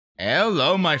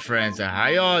Hello my friends, how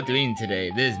y'all doing today?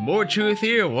 This is More Truth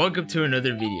here, welcome to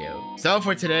another video. So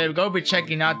for today, we're going to be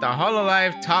checking out the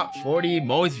Hololive Top 40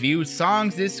 Most Viewed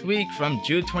Songs this week from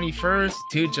June 21st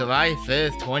to July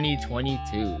 5th,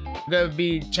 2022. We're going to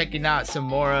be checking out some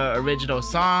more original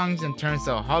songs in terms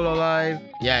of Hololive.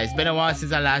 Yeah, it's been a while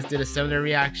since I last did a similar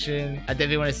reaction. I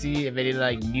definitely want to see if any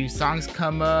like new songs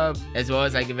come up, as well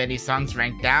as like if any songs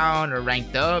ranked down or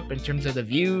ranked up in terms of the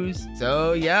views.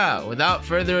 So yeah, without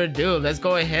further ado, let's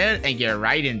go ahead and get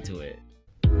right into it.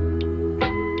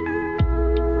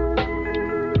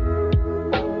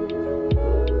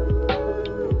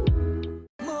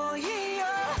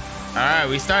 Alright,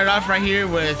 we started off right here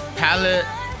with Palette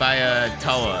by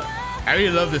Toa. I really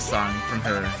love this song from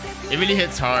her. It really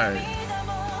hits hard.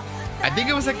 I think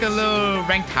it was like a little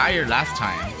ranked higher last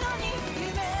time.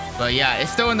 But yeah,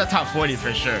 it's still in the top 40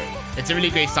 for sure. It's a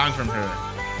really great song from her.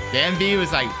 The MV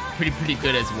was like pretty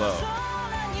good as well.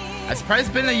 I'm surprised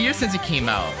it's been a year since it came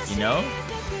out, you know?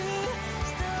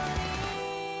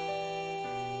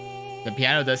 The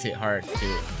piano does hit hard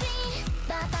too.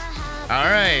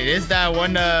 Alright, it's that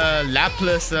one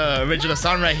Laplace original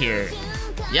song right here.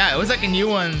 Yeah, it was like a new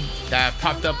one that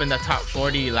popped up in the top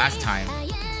 40 last time.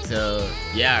 So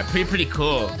yeah, pretty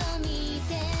cool.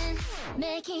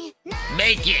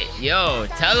 Make it! Yo,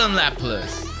 tell him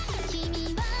Laplace.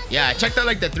 Yeah, I checked out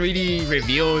like the 3D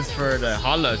reveals for the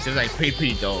Hololive. It was like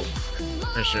pretty dope.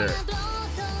 For sure.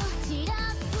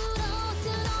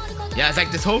 Yeah, it's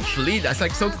like this whole fleet. That's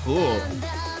like so cool.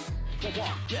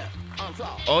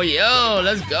 Oh, yo,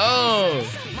 let's go.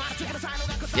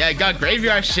 Yeah, I got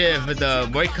Graveyard Shift with the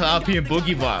Boy Calopi and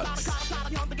Boogie Box.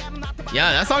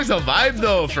 Yeah, that song's a vibe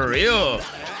though, for real.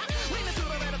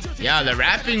 Yeah, the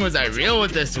rapping was like real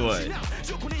with this one.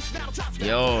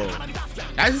 Yo.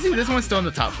 As you see, this one's still in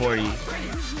the top 40.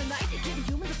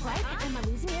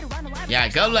 Yeah, I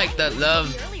got like the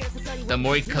love the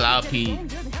Boy Calopi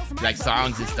like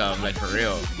songs and stuff, like for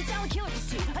real.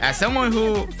 As someone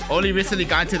who only recently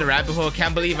got into the rabbit hole,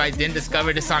 can't believe I didn't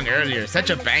discover this song earlier. Such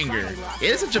a banger. It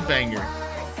is such a banger.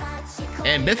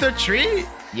 And Mytho Tree?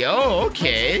 Yo,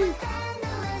 okay.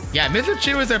 Yeah, Mytho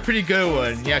Tree was a pretty good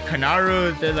one. Yeah,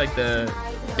 Kanaru did like the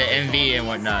MV and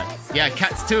whatnot. Yeah,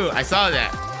 Cats too. I saw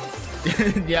that.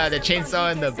 Yeah, the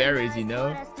chainsaw and the berries, you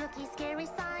know?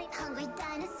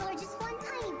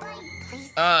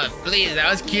 Please, that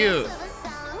was cute.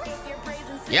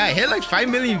 Yeah, I hit like 5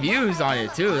 million views on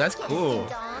it too. That's cool.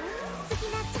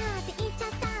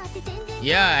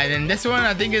 Yeah, and then this one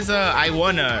I think is I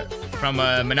Wanna from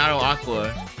Monaro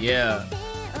Aqua. Yeah.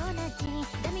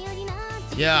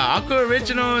 Yeah, Aqua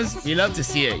Originals, you love to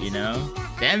see it, you know?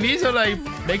 The MVs are like,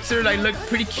 makes her like look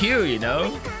pretty cute, you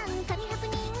know?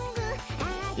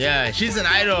 Yeah, she's an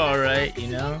idol, alright, you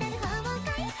know?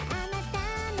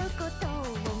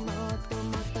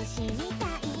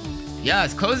 Yeah,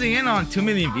 it's closing in on 2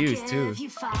 million views too.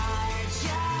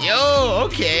 Yo,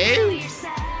 okay.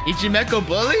 Ichimeko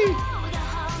Bully?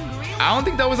 I don't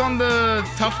think that was on the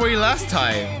top 40 last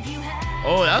time.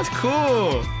 Oh, that was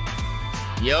cool.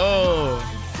 Yo.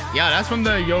 Yeah, that's from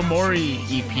the Yomori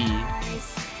EP.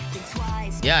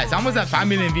 Yeah, it's almost at 5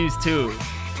 million views too.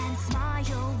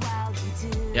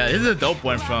 Yeah, this is a dope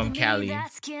one from Cali.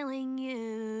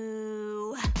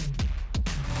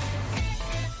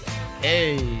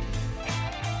 Hey.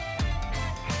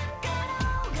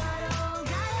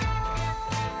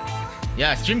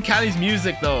 Yeah, stream Cali's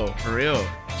music though, for real.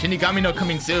 Shinigami no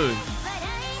coming soon.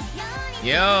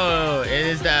 Yo, it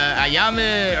is the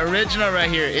Ayame original right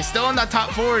here. It's still in the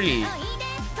top 40.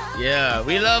 Yeah,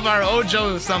 we love our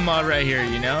Ojo-sama right here,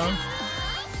 you know?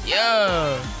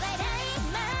 Yo.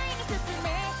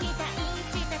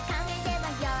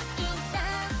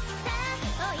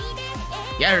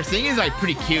 Yeah, her singing is like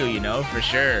pretty cute, you know, for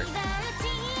sure.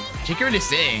 She can really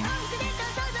sing.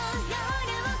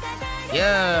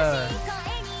 Yeah.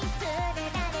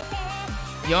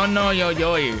 Yo no yo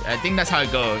yo. I think that's how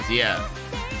it goes, yeah.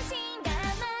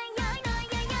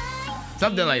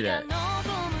 Something like that.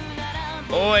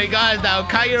 Oh my god, the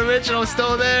Aokai original is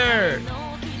still there.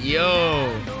 Yo.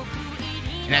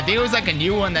 And I think it was like a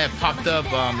new one that popped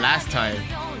up last time.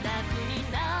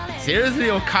 Seriously,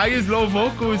 Okayu's low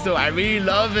vocals though, I really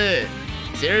love it.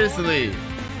 Seriously.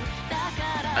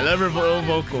 I love her low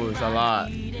vocals a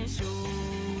lot.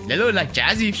 They look like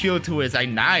jazzy feel to it, it's like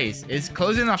nice. It's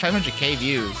closing on 500k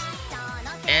views.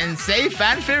 And Say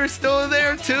Fanfare is still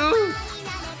there too?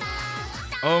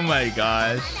 Oh my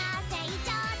gosh.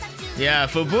 Yeah,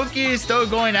 Fubuki is still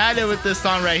going at it with this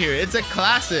song right here. It's a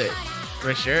classic,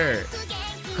 for sure.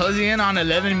 Closing in on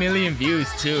 11 million views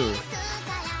too.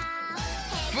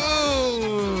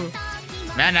 Boo!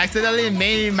 Man, I accidentally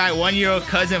made my 1-year-old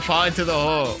cousin fall into the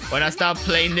hole. When I stop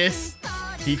playing this,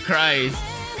 he cries.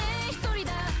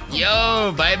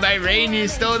 Yo, Bye Bye Rainy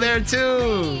is still there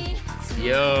too.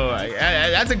 Yo,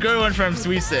 that's a good one from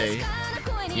Suisse.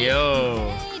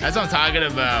 Yo, that's what I'm talking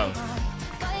about.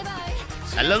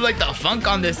 I love like the funk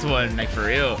on this one, like for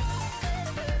real.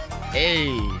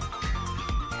 Hey.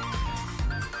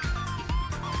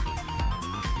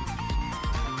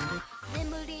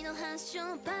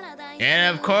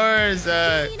 And of course,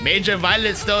 Major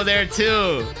Violet's still there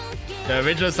too. The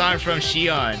original song from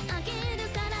Shion.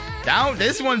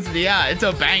 This one's, yeah, it's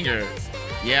a banger.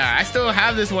 Yeah, I still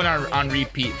have this one on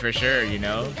repeat for sure, you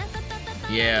know?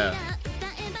 Yeah.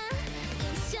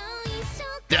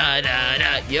 Da da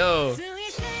da, yo.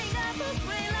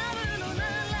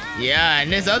 Yeah,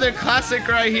 and this other classic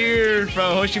right here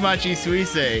from Hoshimachi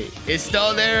Suisse is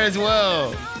still there as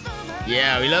well.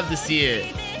 Yeah, we love to see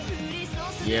it.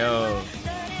 Yo.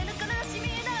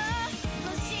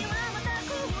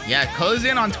 Yeah,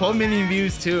 closing on 12 million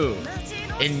views too.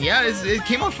 And yeah, it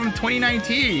came out from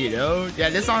 2019, you know?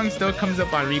 Yeah, this song still comes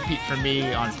up on repeat for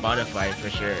me on Spotify for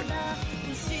sure.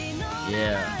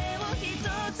 Yeah.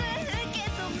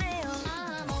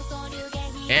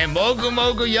 And Mogu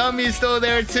Mogu Yummy is still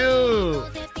there too.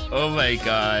 Oh my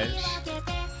gosh.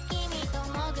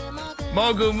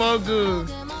 Mogu Mogu.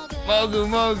 Mogu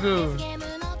Mogu.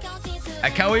 I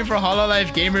can't wait for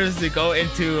Hololive gamers to go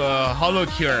into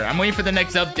HoloCure. I'm waiting for the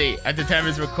next update at the time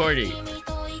of this recording.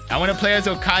 I want to play as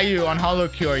Okayu on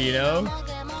HoloCure, you know?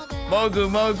 Mogu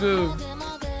Mogu.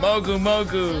 Mogu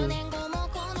Mogu.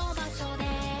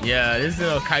 Yeah, this is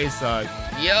an Okayu song.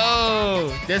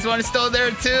 Yo, this one is still there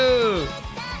too.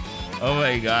 Oh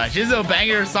my gosh, this is a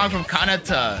banger song from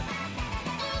Kanata.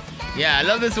 Yeah, I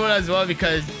love this one as well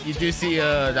because you do see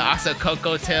the Asa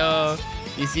Coco tail.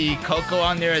 You see Coco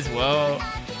on there as well.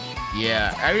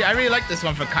 Yeah, I really like this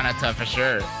one from Kanata for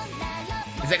sure.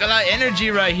 It's like a lot of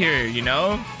energy right here, you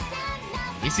know?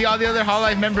 You see all the other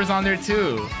Hololive members on there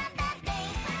too.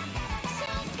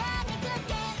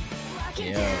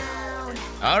 Yeah.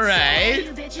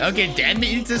 Alright. Okay,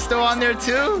 Deadbeats is still on there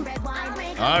too?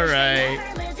 Alright.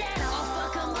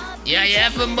 Yeah,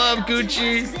 from Bob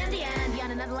Gucci.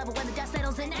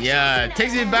 Yeah, it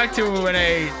takes me back to when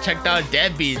I checked out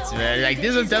Deadbeats, man. Like,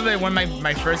 this was definitely one of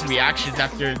my first reactions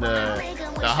after the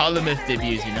Holomyth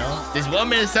debuts, you know? This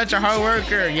woman is such a hard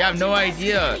worker. You have no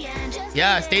idea.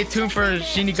 Yeah, stay tuned for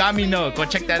Shinigami no. Go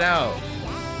check that out.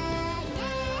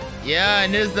 Yeah,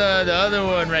 and there's the other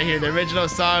one right here, the original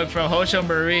song from Hosho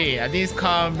Marine. I think it's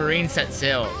called Marine Set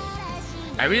Sail.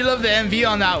 I really love the MV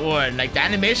on that one. Like, the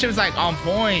animation was like on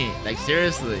point. Like,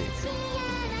 seriously.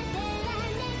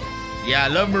 Yeah, I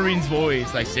love Marine's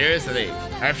voice. Like, seriously.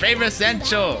 Our favorite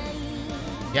Sencho.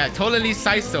 Yeah, totally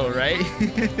Saiso, right?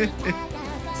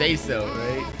 Say so,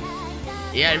 right?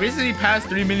 Yeah, it recently passed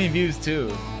 3 million views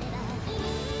too.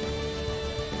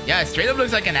 Yeah, it straight up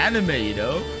looks like an anime, you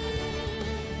know?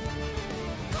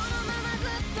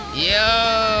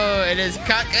 Yo, it is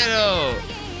Kakero.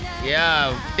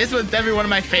 Yeah, this was definitely one of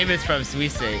my favorites from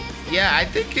Suisse. Yeah, I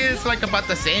think it's like about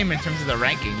the same in terms of the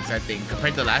rankings, I think,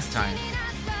 compared to last time.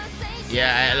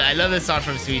 Yeah, I love this song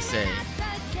from Suisse.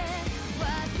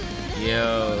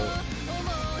 Yo.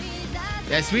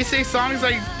 Yeah, Suisse songs,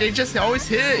 like, they just always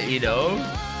hit, you know?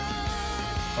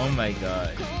 Oh my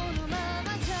god.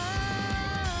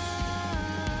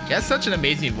 She has such an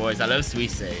amazing voice. I love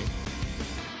Suisse.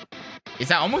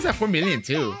 It's almost at 4 million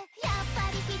too.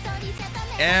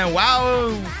 And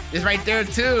wow, it's right there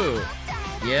too.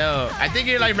 Yo, I think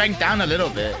you're like ranked down a little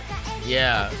bit.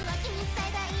 Yeah.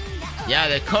 Yeah,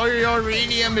 the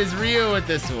choreography is real with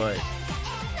this one.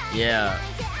 Yeah.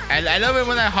 And I love it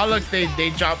when at Hololux they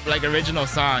drop like original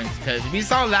songs, because we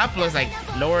saw Laplas like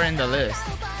lower in the list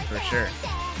for sure.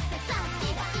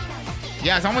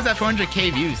 Yeah, it's almost at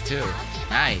 400k views too.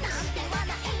 Nice.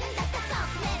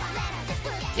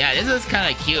 Yeah, this is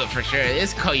kind of cute for sure.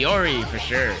 It's Koyori for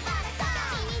sure.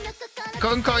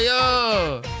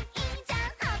 Konkoyo!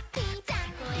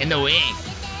 In the wing.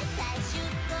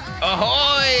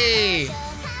 Ahoy!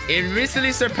 It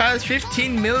recently surpassed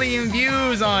 15 million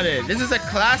views on it. This is a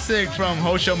classic from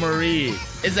Hosho Marie.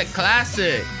 It's a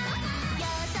classic.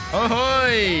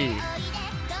 Ahoy!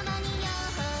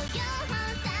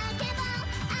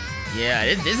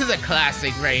 Yeah, this is a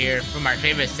classic right here from our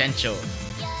favorite Sencho.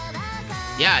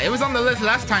 Yeah, it was on the list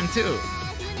last time too.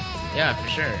 Yeah, for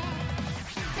sure.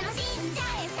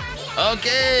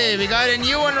 Okay, we got a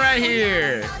new one right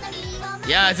here.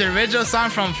 Yeah, it's an original song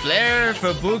from Flare,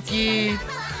 Fubuki,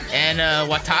 and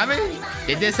Watame.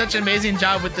 They did such an amazing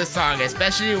job with this song,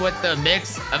 especially with the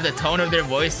mix of the tone of their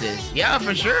voices. Yeah,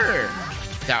 for sure.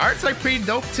 The art's like pretty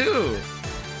dope too.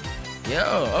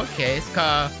 Yo, okay, it's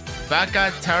called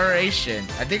Bakataration.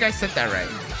 I think I said that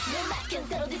right.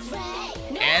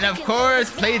 And of course,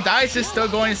 Play Dice is still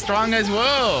going strong as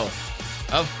well.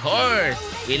 Of course,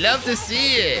 we love to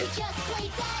see it.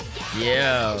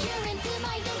 Yo.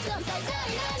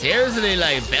 Seriously,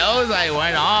 like bells like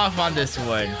went off on this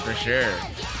one for sure.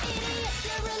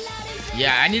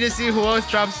 Yeah, I need to see who else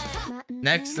drops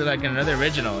next to like another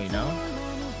original, you know?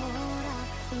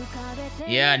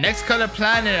 Yeah, Next Color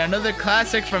Planet, another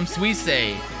classic from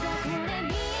Suisei.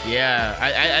 Yeah,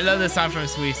 I love this song from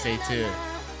Suisei too.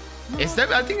 It's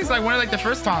I think it's like one of like the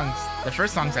first songs I've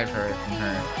heard from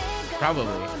her,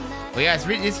 probably. But yeah,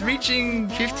 it's reaching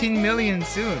 15 million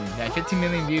soon. Yeah, 15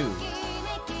 million views.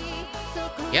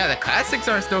 Yeah, the classics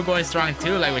are still going strong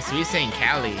too, like with Suisei and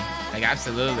Cali. Like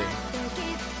absolutely.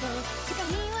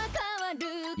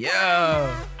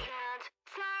 Yo.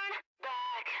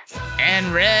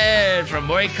 And Red from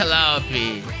Boy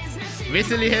Kalaopi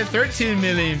recently hit 13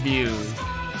 million views.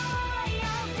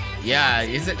 Yeah,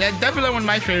 that's definitely one of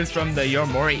my favorites from the Your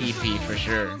Mori EP for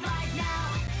sure.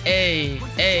 I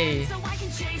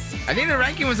think the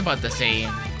ranking was about the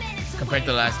same compared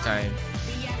to last time.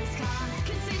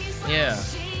 Yeah.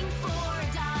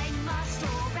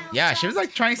 Yeah, she was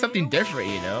like trying something different,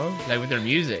 you know, like with her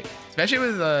music, especially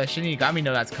with Shinigami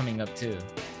no that's coming up too.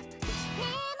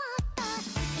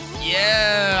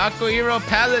 Yeah, Aqua Hero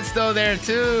Palette still there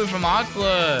too from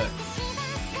Aqua.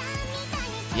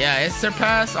 Yeah, it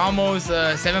surpassed almost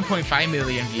 7.5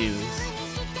 million views.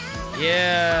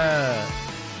 Yeah.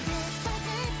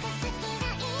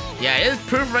 Yeah, it's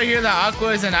proof right here that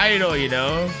Aqua is an idol, you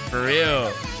know? For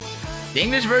real. The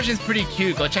English version is pretty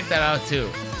cute. Go check that out too.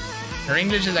 Her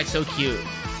English is like so cute.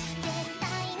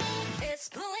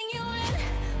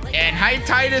 And High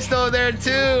Tide is still there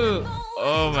too.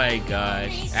 Oh my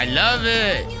gosh. I love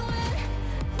it.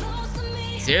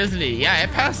 Seriously, yeah,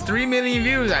 it passed 3 million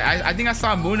views. I think I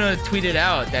saw Muna tweet it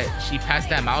out that she passed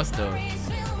that milestone.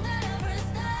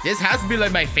 This has to be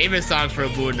like my favorite song for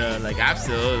Muna, like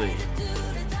absolutely.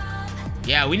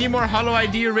 Yeah, we need more Holo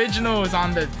ID originals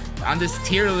on this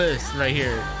tier list right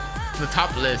here. The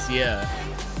top list, yeah,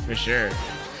 for sure.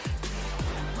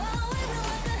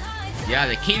 Yeah,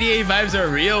 the KDA vibes are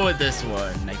real with this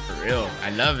one, like for real.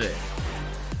 I love it.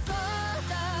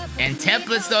 And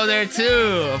templates though there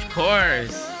too, of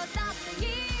course.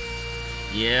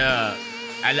 Yeah,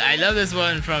 I love this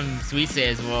one from Suisei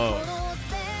as well.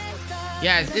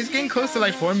 Yeah, it's getting close to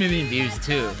like 4 million views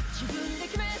too.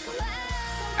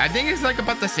 I think it's like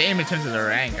about the same in terms of the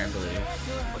rank, I believe.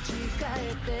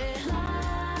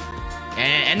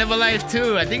 And End of a Life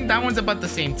too, I think that one's about the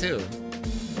same too.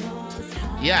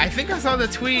 Yeah, I think I saw the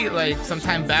tweet like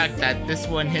sometime back that this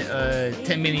one hit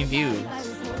 10 million views.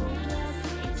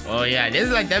 Oh yeah, this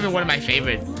is like definitely one of my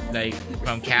favorites, like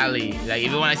from Cali. Like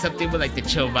even when I something with like the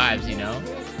chill vibes, you know.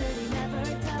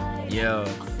 Yo,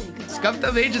 Scuffed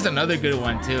of Age is another good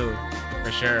one too,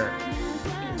 for sure.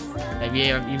 Like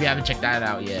if you haven't checked that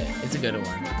out yet, it's a good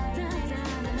one.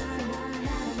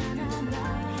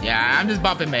 Yeah, I'm just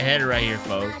bopping my head right here,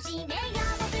 folks.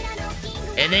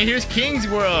 And then here's King's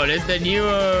World. It's the new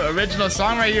original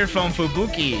song right here from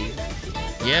Fubuki.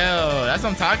 Yo, that's what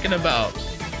I'm talking about.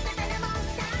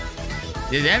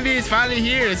 This MV is finally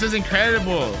here. This was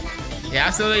incredible. You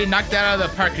absolutely knocked that out of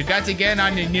the park. Congrats again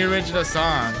on your new original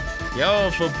song. Yo,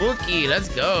 Fubuki, let's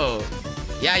go.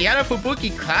 Yeah, you had a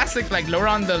Fubuki classic like lower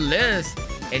on the list.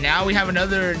 And now we have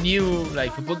another new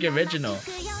like Fubuki original.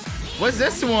 What's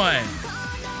this one?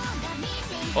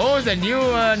 Oh, it's a new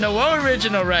Noel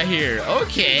original right here.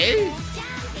 Okay.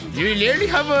 You literally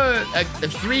have a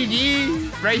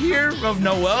 3D right here of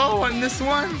Noel on this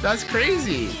one? That's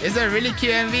crazy. It's a really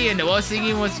cute MV and Noel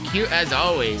singing was cute as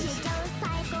always.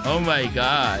 Oh my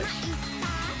gosh.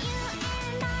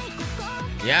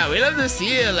 Yeah, we love to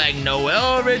see it. Like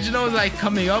Noel originals like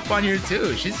coming up on here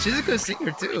too. She's a good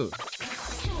singer too.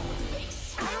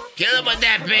 Kill him with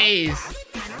that bass.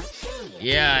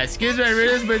 Yeah, excuse my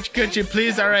riddance, but could you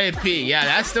please RIP? Yeah,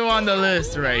 that's still on the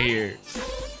list right here.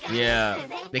 Yeah,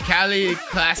 the Cali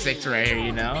classics right here,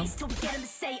 you know?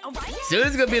 Soon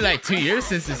it's gonna be like 2 years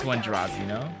since this one dropped, you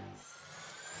know?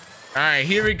 Alright,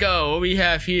 here we go. What we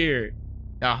have here?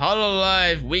 The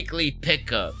Hololive weekly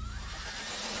pickup.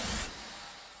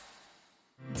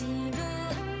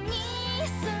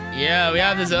 Yeah, we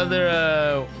have this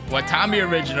other Watami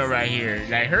original right here.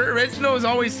 Like her original is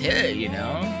always hit, you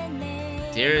know?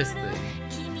 Seriously.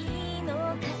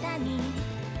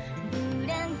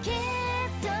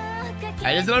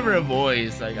 I just love her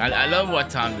voice. Like I love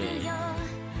Watami.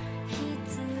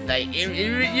 Like you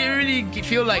really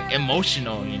feel like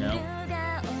emotional, you know?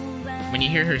 when you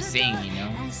hear her sing, you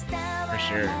know, for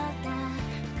sure.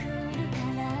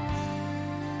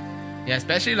 Yeah,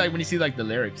 especially like when you see like the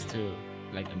lyrics too,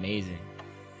 like amazing.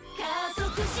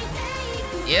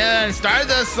 Yeah, and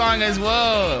Stardust song as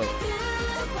well.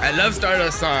 I love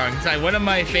Stardust song. It's like one of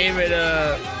my favorite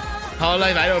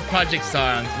Hololive Idol project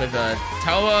songs with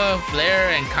Toa, Flare,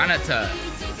 and Kanata.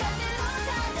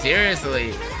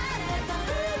 Seriously.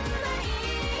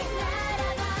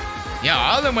 Yeah,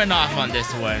 all of them went off on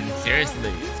this one.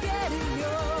 Seriously.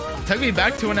 It took me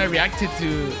back to when I reacted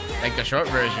to like the short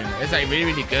version. It's like really,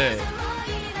 really good.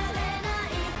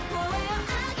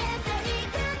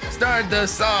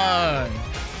 Stardust song.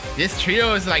 This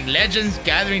trio is like legends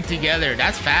gathering together.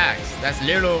 That's facts. That's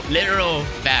literal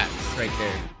facts right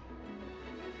there.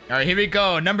 Alright, here we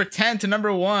go. Number 10 to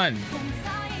number 1.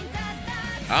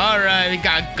 Alright, we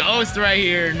got Ghost right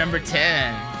here, number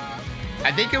 10.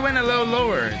 I think it went a little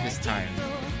lower this time.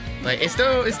 Like it's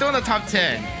still in the top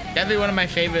 10. Definitely one of my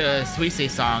favorite Suisei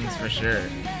songs for sure.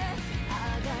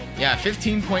 Yeah,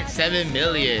 15.7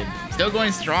 million. Still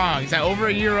going strong. It's like over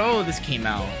a year old this came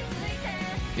out.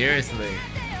 Seriously.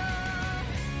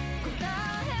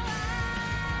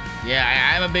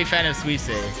 Yeah, I'm a big fan of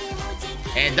Suisei.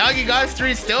 And Doggy God's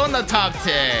 3 still in the top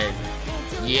 10.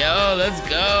 Yo, let's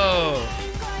go.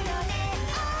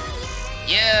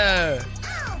 Yeah.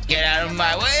 Get out of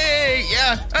my way.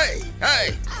 Yeah. Hey,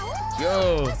 hey.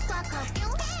 Yo.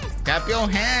 Tap your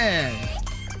hand.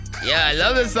 Yeah, I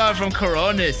love this song from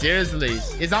Corona. Seriously.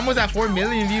 It's almost at 4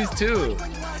 million views too.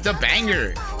 It's a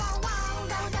banger.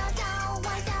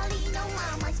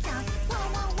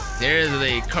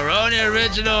 Seriously, Corona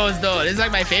originals though. This is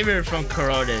like my favorite from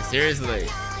Corona. Seriously.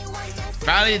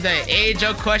 Finally, the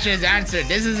age-old question is answered.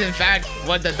 This is in fact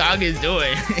what the dog is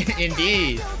doing.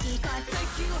 Indeed.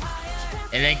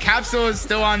 And then Capsule is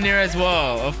still on there as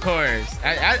well, of course.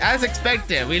 As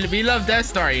expected. We love Death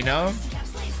Star, you know?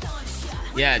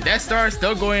 Yeah, Death Star is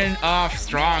still going off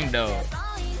strong though.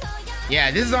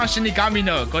 Yeah, this is on Shinigami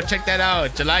no. Go check that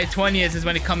out. July 20th is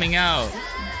when it's coming out.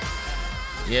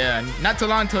 Yeah, not too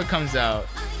long until it comes out.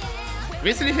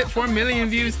 Recently hit 4 million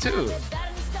views too.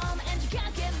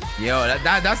 Yo,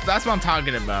 that's what I'm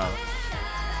talking about.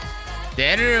 The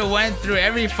editor went through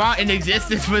every font in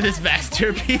existence for this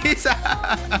masterpiece.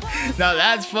 No,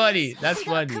 that's funny. That's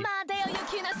funny.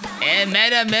 And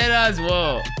Meta as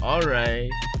well.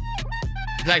 Alright.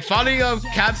 Like following up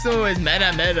Capsule is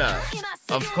Meta.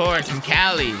 Of course, from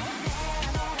Cali.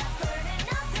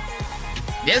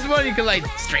 This one you could like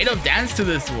straight up dance to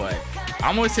this one.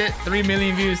 Almost hit 3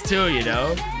 million views too, you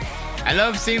know? I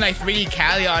love seeing like 3D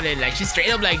Cali on it. Like she's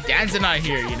straight up like dancing on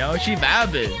here, you know? She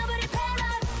vibing.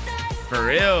 For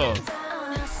real.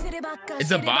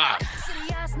 It's a bop.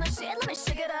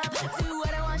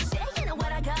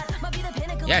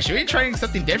 Yeah, should we try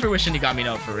something different with Shinigami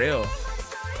no, for real?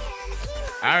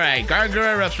 Alright,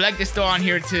 Gargura Reflect is still on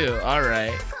here too.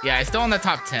 Alright. Yeah, it's still in the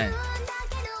top 10.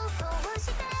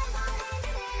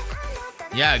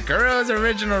 Yeah, Guro's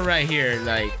original right here.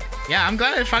 Like, yeah, I'm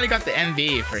glad I finally got the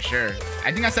MV for sure.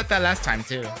 I think I said that last time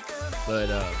too. But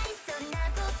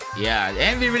yeah, the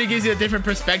MV really gives you a different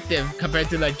perspective compared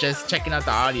to like just checking out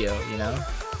the audio, you know?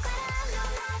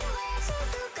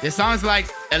 This song's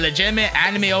like a legitimate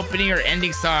anime opening or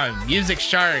ending song. Music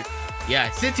Shark.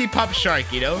 Yeah, City Pop Shark,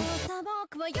 you know?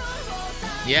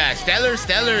 Yeah, Stellar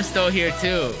is still here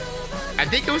too. I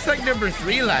think it was like number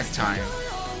 3 last time.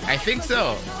 I think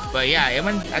so. But yeah,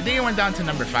 I think it went down to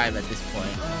number 5 at this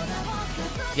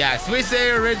point. Yeah,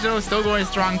 Suisei original is still going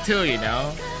strong too, you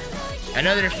know?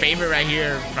 Another favorite right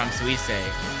here from Suisei.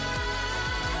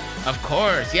 Of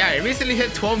course, yeah, it recently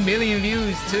hit 12 million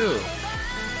views too.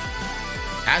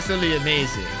 Absolutely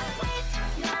amazing.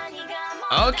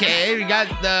 Okay, we got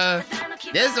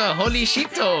there's a Holy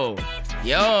Shito.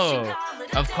 Yo,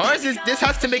 of course this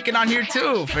has to make it on here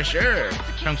too, for sure.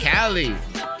 From Cali.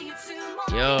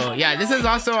 Yo, yeah, this is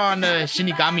also on the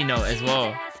Shinigami no as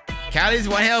well. Cali's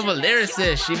one hell of a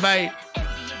lyricist. She might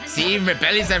seem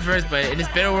rebellious at first, but in this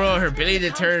bitter world, her ability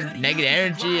to turn negative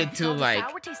energy into like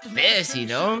this, you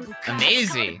know?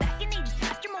 Amazing.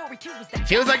 It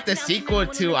feels like the sequel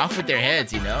to Off With Their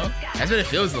Heads, you know? That's what it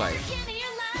feels like.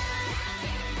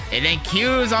 And then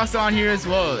Q is also on here as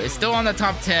well. It's still on the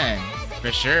top 10,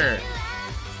 for sure.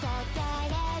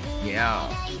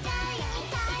 Yeah.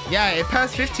 Yeah, it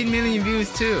passed 15 million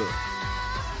views too.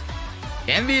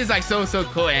 Envy is like so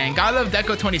cool, and gotta love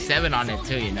Deco 27 on it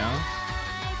too, you know?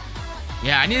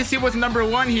 Yeah, I need to see what's number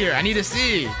 1 here. I need to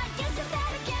see.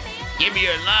 Give me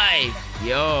your life.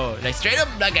 Yo, like straight up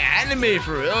like an anime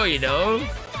for real, you know?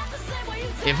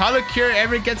 If HoloCure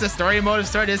ever gets a story mode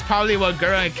start, this is probably what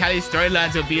Girl and Callie's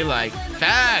storylines will be like.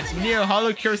 Facts, we need a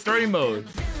HoloCure story mode.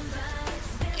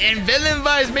 And Villain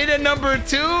Vibes made it number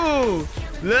 2.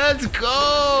 Let's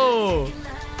go.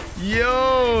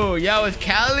 Yo, yeah, with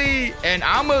Callie and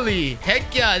Amelie.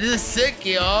 Heck yeah, this is sick,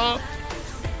 yo.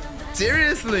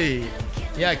 Seriously.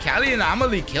 Yeah, Callie and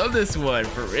Amelie killed this one,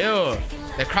 for real.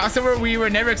 The crossover we were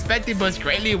never expecting, but it's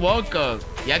greatly welcome.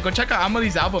 Yeah, go check out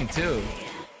Amelie's album too.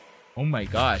 Oh my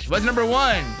gosh, what's number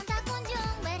 1?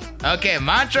 Okay,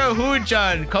 Mantra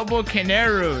Hujan, Kobo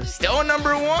Kineru, still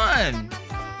number 1.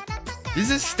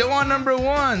 This is still on number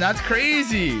 1. That's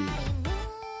crazy.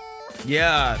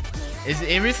 Yeah,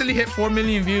 it recently hit 4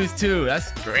 million views too. That's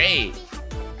great.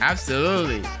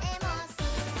 Absolutely.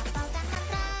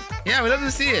 Yeah, we love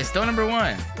to see it. Still number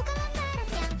 1.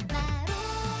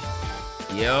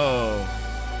 Yo.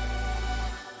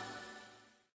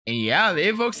 And yeah, the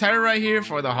Evokes had it right here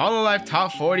for the Hololive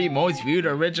Top 40 Most Viewed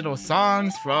Original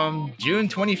Songs from June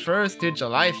 21st to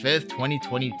July 5th,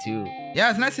 2022. Yeah,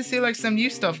 it's nice to see like some new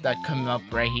stuff that coming up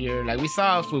right here. Like we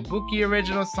saw a Fubuki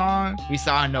original song, we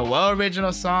saw a Noel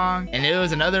original song, and it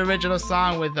was another original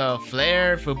song with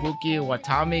Flare, Fubuki,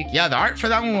 Watami. Yeah, the art for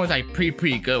that one was like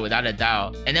pretty good without a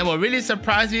doubt. And then what really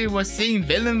surprised me was seeing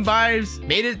Villain Vibes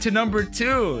made it to number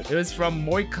 2. It was from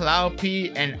Moi Cloud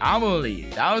P and Amelie.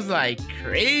 That was like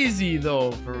crazy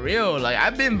though, for real. Like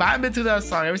I've been vibing to that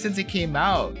song ever since it came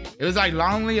out. It was like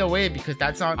longly away because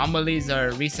that's on Amelie's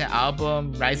recent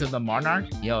album, Rise of the Monarch.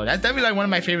 Yo, that's definitely like one of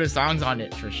my favorite songs on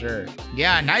it for sure.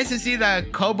 Yeah, nice to see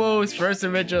that Kobo's first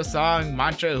original song,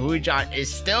 Mantra Hujan,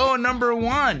 is still number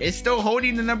 1. It's still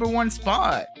holding the number 1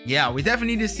 spot. Yeah, we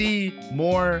definitely need to see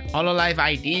more Hololive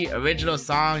ID original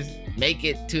songs make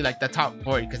it to like the top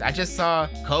 40 because I just saw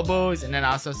Kobo's and then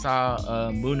I also saw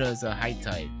Muna's High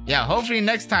Tide. Yeah, hopefully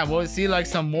next time we'll see like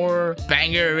some more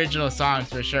banger original songs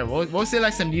for sure. We'll see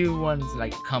like some new ones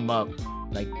like come up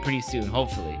like pretty soon,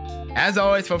 hopefully. As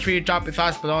always, feel free to drop your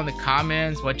thoughts below in the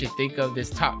comments, what you think of this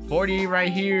top 40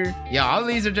 right here. Yeah, all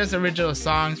these are just original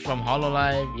songs from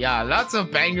Hololive. Yeah, lots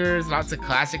of bangers, lots of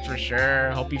classics for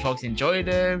sure. Hope you folks enjoyed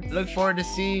them. Look forward to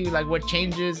see like what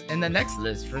changes in the next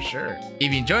list for sure.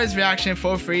 If you enjoyed this reaction,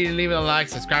 feel free to leave it a like,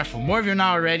 subscribe for more if you're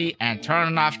not already, and turn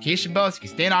on the notification bell so you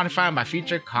can stay notified of my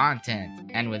future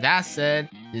content. And with that said,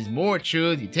 there's more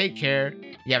truth. You take care.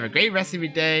 You have a great rest of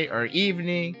your day or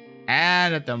evening.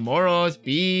 And let the morals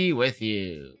be with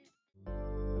you.